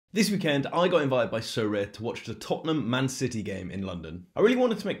This weekend, I got invited by Sorare to watch the Tottenham Man City game in London. I really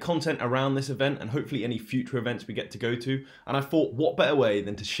wanted to make content around this event and hopefully any future events we get to go to, and I thought what better way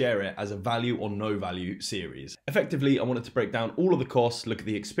than to share it as a value or no value series. Effectively, I wanted to break down all of the costs, look at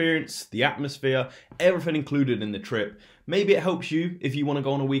the experience, the atmosphere, everything included in the trip. Maybe it helps you if you want to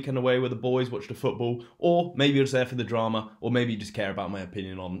go on a weekend away with the boys, watch the football, or maybe you're just there for the drama, or maybe you just care about my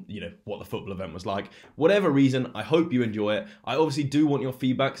opinion on, what the football event was like. Whatever reason, I hope you enjoy it. I obviously do want your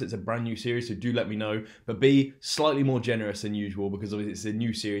feedback because it's a brand new series, so do let me know. But be slightly more generous than usual because obviously it's a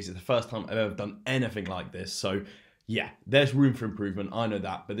new series. It's the first time I've ever done anything like this, so yeah, there's room for improvement, I know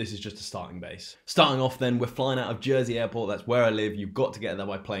that, but this is just a starting base. Starting off then, we're flying out of Jersey Airport, that's where I live. You've got to get there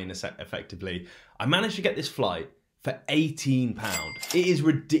by plane effectively. I managed to get this flight for £18. It is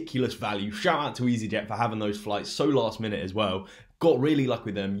ridiculous value. Shout out to EasyJet for having those flights so last minute as well. Got really lucky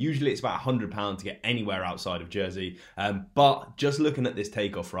with them. Usually it's about £100 to get anywhere outside of Jersey. But just looking at this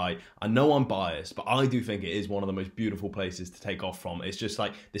takeoff, right, I know I'm biased, but I do think it is one of the most beautiful places to take off from. It's just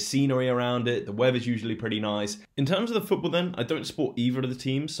like the scenery around it. The weather's usually pretty nice. In terms of the football then, I don't support either of the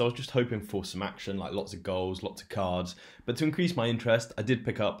teams, so I was just hoping for some action, like lots of goals, lots of cards. But to increase my interest, I did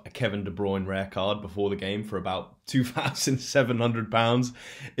pick up a Kevin De Bruyne rare card before the game for about £2,700.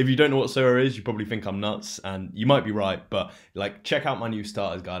 If you don't know what Sorare is, you probably think I'm nuts, and you might be right, but check out my new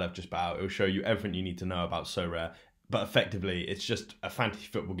starters guide I've just put out. It'll show you everything you need to know about Sorare. But effectively, it's just a fantasy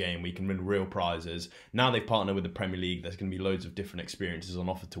football game where you can win real prizes. Now they've partnered with the Premier League. There's going to be loads of different experiences on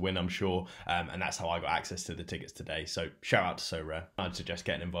offer to win, I'm sure. And that's how I got access to the tickets today. So shout out to Sorare. I'd suggest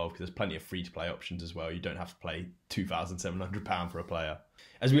getting involved because there's plenty of free-to-play options as well. You don't have to pay £2,700 for a player.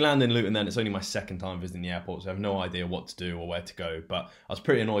 As we land in Luton then, it's only my second time visiting the airport, so I have no idea what to do or where to go. But I was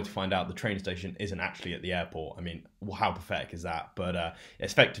pretty annoyed to find out the train station isn't actually at the airport. I mean, well, how pathetic is that? But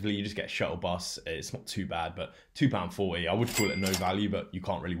effectively, you just get a shuttle bus. It's not too bad, but £2.40. I would call it no value, but you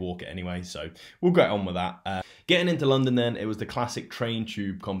can't really walk it anyway, so we'll get on with that. Getting into London then, it was the classic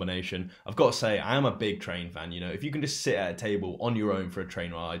train-tube combination. I've got to say, I am a big train fan, If you can just sit at a table on your own for a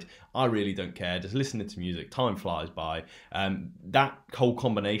train ride, I really don't care. Just listening to music, time flies by. That whole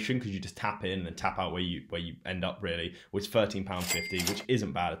combination, because you just tap in and tap out where you end up really, was £13.50, which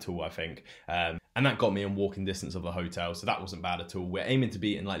isn't bad at all, I think. And that got me in walking distance of the hotel, so that wasn't bad at all. We're aiming to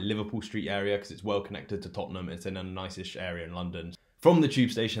be in Liverpool Street area because it's well connected to Tottenham. It's in a nice-ish area in London. From the tube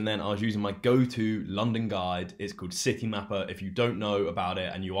station then, I was using my go-to London guide. It's called City Mapper. If you don't know about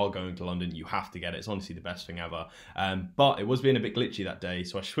it and you are going to London, you have to get it. It's honestly the best thing ever. But it was being a bit glitchy that day,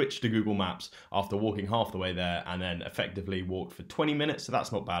 so I switched to Google Maps after walking half the way there and then effectively walked for 20 minutes, so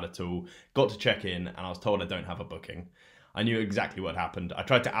that's not bad at all. Got to check in and I was told I don't have a booking. I knew exactly what happened. I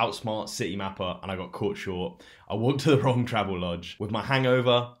tried to outsmart City Mapper and I got caught short. I walked to the wrong travel lodge. With my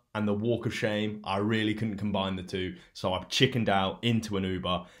hangover and the walk of shame, I really couldn't combine the two, so I chickened out into an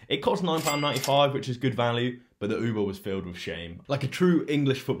Uber. It cost £9.95, which is good value, but the Uber was filled with shame. Like a true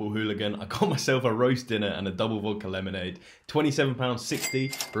English football hooligan, I got myself a roast dinner and a double vodka lemonade.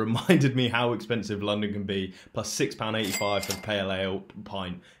 £27.60 reminded me how expensive London can be, plus £6.85 for the pale ale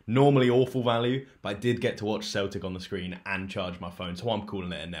pint. Normally awful value, but I did get to watch Celtic on the screen and charge my phone, so I'm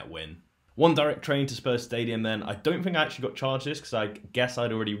calling it a net win. One direct train to Spurs Stadium then. I don't think I actually got charged this because I guess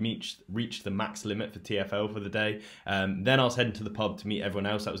I'd already reached the max limit for TfL for the day. Then I was heading to the pub to meet everyone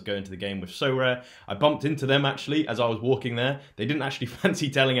else that was going to the game with Sorare. I bumped into them actually as I was walking there. They didn't actually fancy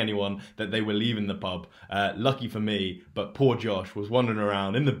telling anyone that they were leaving the pub. Lucky for me, but poor Josh was wandering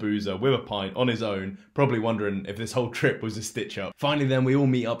around in the boozer with a pint on his own, probably wondering if this whole trip was a stitch up. Finally then, we all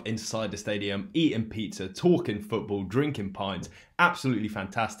meet up inside the stadium, eating pizza, talking football, drinking pints. Absolutely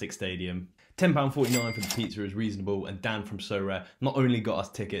fantastic stadium. £10.49 for the pizza is reasonable, and Dan from Sorare not only got us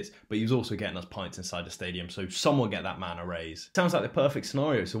tickets, but he was also getting us pints inside the stadium, so someone get that man a raise. Sounds like the perfect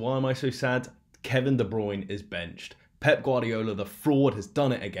scenario, so why am I so sad? Kevin De Bruyne is benched. Pep Guardiola, the fraud, has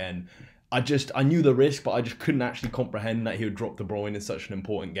done it again. I knew the risk, but I just couldn't actually comprehend that he would drop De Bruyne in such an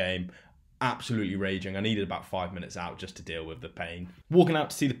important game. Absolutely raging. I needed about 5 minutes out just to deal with the pain. Walking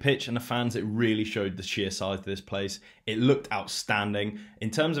out to see the pitch and the fans, it really showed the sheer size of this place. It looked outstanding. In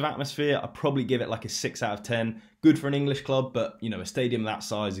terms of atmosphere, I'd probably give it like a 6 out of 10. Good for an English club, but a stadium that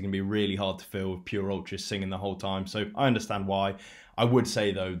size is going to be really hard to fill with pure ultras singing the whole time, so I understand why. I would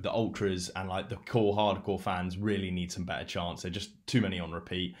say though, the ultras and the core hardcore fans really need some better chance. They're just too many on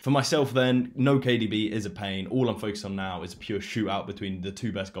repeat. For myself then, no KDB is a pain. All I'm focused on now is a pure shootout between the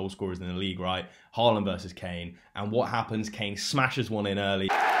two best goal scorers in the league, right? Haaland versus Kane. And what happens? Kane smashes one in early.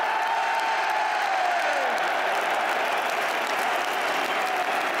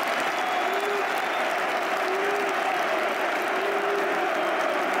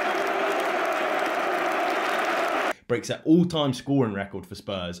 breaks their all-time scoring record for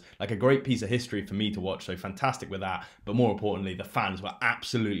Spurs. Like a great piece of history for me to watch, so fantastic with that. But more importantly, the fans were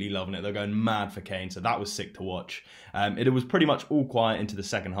absolutely loving it. They're going mad for Kane, so that was sick to watch. It was pretty much all quiet into the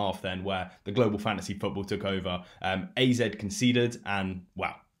second half then, where the global fantasy football took over. AZ conceded, and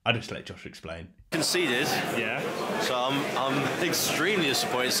wow, I'll just let Josh explain. Conceded, Yeah. so I'm extremely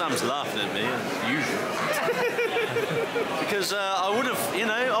disappointed. Sam's laughing at me, as usual. Because I would have, you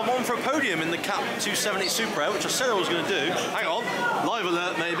know, I won for a podium in the Cap 270 Super Air, which I said I was going to do. Hang on, live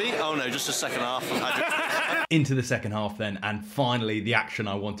alert maybe. Oh no, just the second half. Into the second half then, and finally the action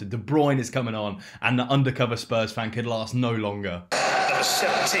I wanted. De Bruyne is coming on, and the undercover Spurs fan could last no longer. Number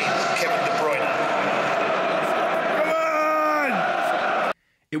 17, Kevin De Bruyne.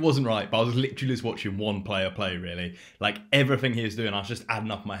 It wasn't right, but I was literally just watching one player play, really. Like, everything he was doing, I was just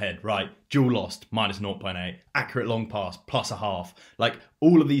adding up in my head. Right, duel lost, minus 0.8. Accurate long pass, plus a half. Like,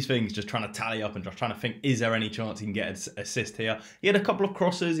 all of these things, just trying to tally up and just trying to think, is there any chance he can get an assist here? He had a couple of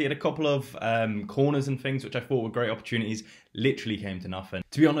crosses, he had a couple of corners and things, which I thought were great opportunities. Literally came to nothing.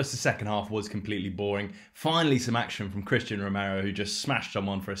 To be honest, the second half was completely boring. Finally, some action from Christian Romero, who just smashed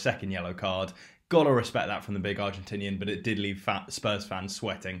someone for a second yellow card. Gotta respect that from the big Argentinian, but it did leave Spurs fans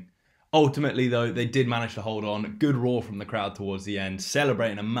sweating. Ultimately, though, they did manage to hold on. Good roar from the crowd towards the end,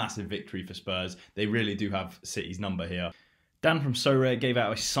 celebrating a massive victory for Spurs. They really do have City's number here. Dan from Sorare gave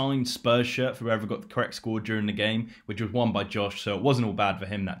out a signed Spurs shirt for whoever got the correct score during the game, which was won by Josh, so it wasn't all bad for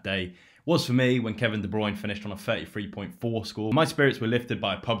him that day. Was for me when Kevin De Bruyne finished on a 33.4 score. My spirits were lifted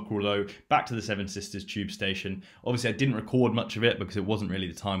by a pub crawl though, back to the Seven Sisters tube station. Obviously I didn't record much of it because it wasn't really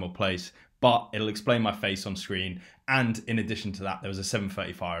the time or place, but it'll explain my face on screen, and in addition to that there was a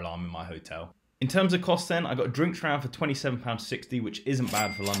 7:30 fire alarm in my hotel. In terms of cost then, I got a drinks round for £27.60, which isn't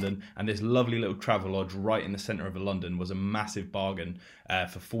bad for London, and this lovely little travel lodge right in the centre of London was a massive bargain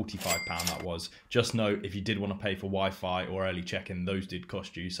for £45 that was. Just note, if you did want to pay for Wi-Fi or early check-in, those did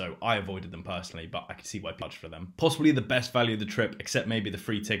cost you, so I avoided them personally, but I could see why people charged for them. Possibly the best value of the trip, except maybe the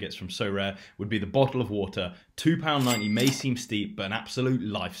free tickets from Sorare, would be the bottle of water. £2.90 may seem steep, but an absolute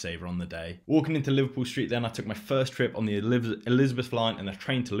lifesaver on the day. Walking into Liverpool Street then, I took my first trip on the Elizabeth line and a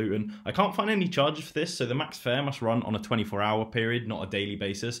train to Luton. I can't find any charges for this, so the max fare must run on a 24-hour period, not a daily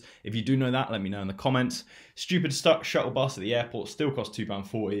basis. If you do know that, let me know in the comments. Stupid shuttle bus at the airport still cost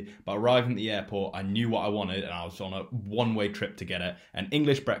 £2.40, but arriving at the airport, I knew what I wanted and I was on a one-way trip to get it. An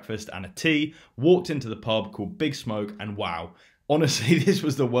English breakfast and a tea, walked into the pub called Big Smoke, and wow. Honestly, this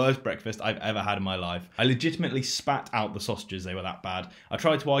was the worst breakfast I've ever had in my life. I legitimately spat out the sausages, they were that bad. I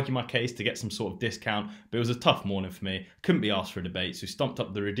tried to argue my case to get some sort of discount, but it was a tough morning for me. Couldn't be asked for a debate, so stomped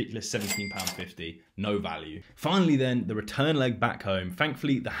up the ridiculous £17.50. No value. Finally then, the return leg back home.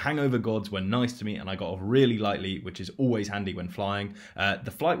 Thankfully, the hangover gods were nice to me and I got off really lightly, which is always handy when flying.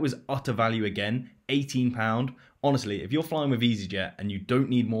 The flight was utter value again, £18. Honestly, if you're flying with EasyJet and you don't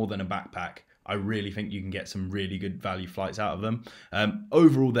need more than a backpack, I really think you can get some really good value flights out of them.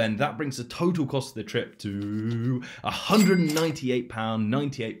 Overall then, that brings the total cost of the trip to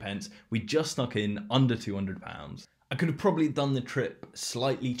 £198.98. We just snuck in under £200. I could have probably done the trip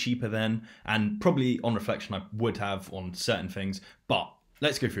slightly cheaper then, and probably on reflection I would have on certain things, but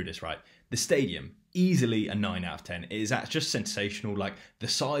let's go through this right. The stadium, easily a 9 out of 10. It is just sensational, like the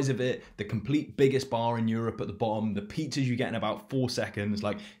size of it, the complete biggest bar in Europe at the bottom, the pizzas you get in about 4 seconds,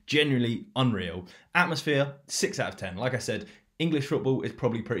 like generally unreal. Atmosphere, 6 out of 10. Like I said, English football is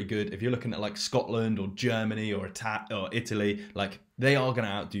probably pretty good. If you're looking at like Scotland or Germany or Italy, like they are going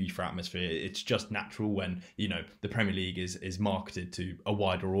to outdo you for atmosphere. It's just natural when, you know, the Premier League is marketed to a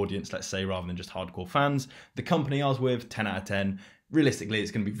wider audience, let's say, rather than just hardcore fans. The company I was with, 10 out of 10. Realistically,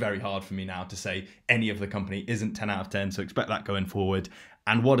 it's going to be very hard for me now to say any of the company isn't 10 out of 10, so expect that going forward.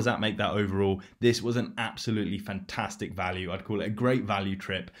 And what does that make that overall? This was an absolutely fantastic value. I'd call it a great value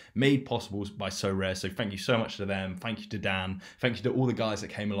trip, made possible by Sorare. So thank you so much to them. Thank you to Dan. Thank you to all the guys that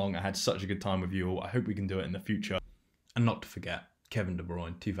came along. I had such a good time with you all. I hope we can do it in the future. And not to forget, Kevin De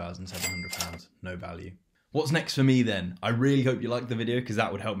Bruyne, £2,700, no value. What's next for me then? I really hope you liked the video because that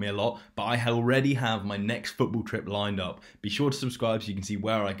would help me a lot, but I already have my next football trip lined up. Be sure to subscribe so you can see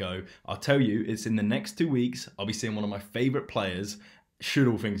where I go. I'll tell you, it's in the next 2 weeks. I'll be seeing one of my favourite players, should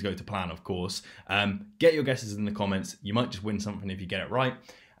all things go to plan, of course. Get your guesses in the comments. You might just win something if you get it right.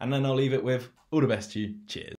 And then I'll leave it with all the best to you. Cheers.